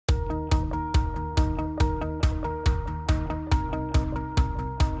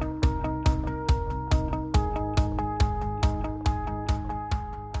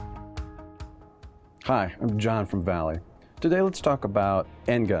Hi, I'm John from Valley. Today let's talk about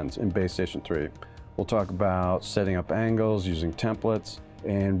end guns in BaseStation 3. We'll talk about setting up angles using templates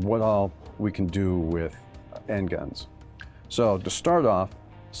and what all we can do with end guns. So to start off,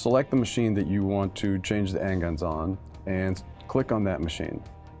 select the machine that you want to change the end guns on and click on that machine.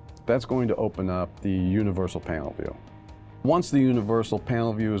 That's going to open up the universal panel view. Once the universal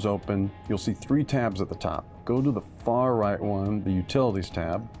panel view is open, you'll see three tabs at the top. Go to the far right one, the Utilities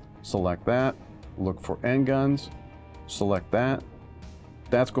tab, select that, look for end guns, select that.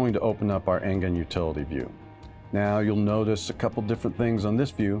 That's going to open up our end gun utility view. Now you'll notice a couple different things on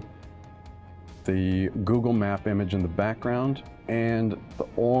this view. The Google map image in the background and the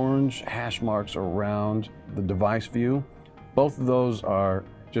orange hash marks around the device view. Both of those are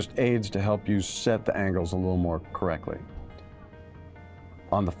just aids to help you set the angles a little more correctly.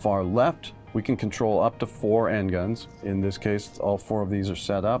 On the far left, we can control up to 4 end guns. In this case, all 4 of these are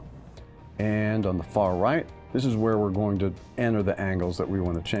set up. And on the far right, this is where we're going to enter the angles that we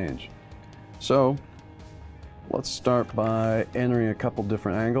want to change. So let's start by entering a couple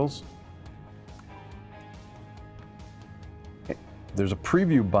different angles. There's a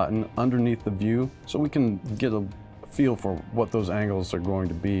preview button underneath the view, so we can get a feel for what those angles are going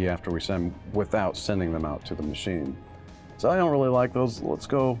to be after we send, without sending them out to the machine. So I don't really like those. Let's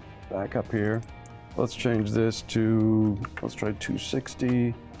go back up here. Let's change this to, let's try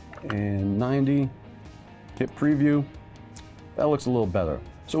 260 and 90. Hit preview. That looks a little better.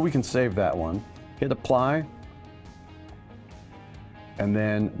 So we can save that one. Hit apply. And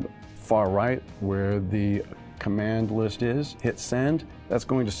then far right where the command list is, hit send. That's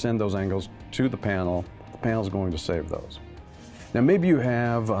going to send those angles to the panel. The panel is going to save those. Now maybe you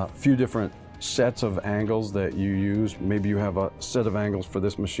have a few different sets of angles that you use. Maybe you have a set of angles for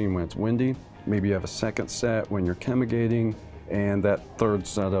this machine when it's windy. Maybe you have a second set when you're chemigating, and that third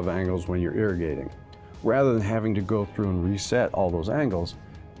set of angles when you're irrigating. Rather than having to go through and reset all those angles,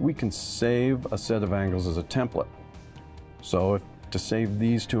 we can save a set of angles as a template. So to save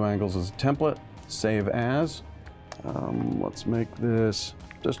these 2 angles as a template, save as, let's make this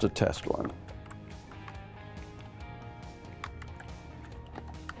just a test one.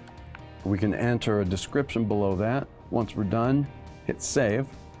 We can enter a description below that. Once we're done, hit save.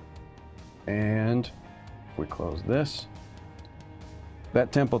 And if we close this,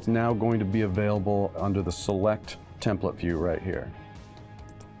 that template's now going to be available under the select template view right here.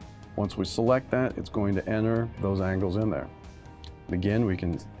 Once we select that, it's going to enter those angles in there. Again, we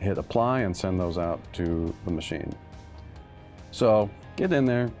can hit apply and send those out to the machine. So get in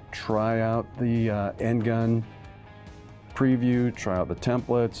there, try out the end gun preview, try out the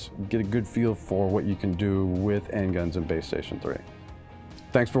templates, get a good feel for what you can do with end guns in BaseStation 3.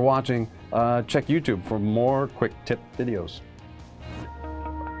 Thanks for watching. Check YouTube for more quick tip videos.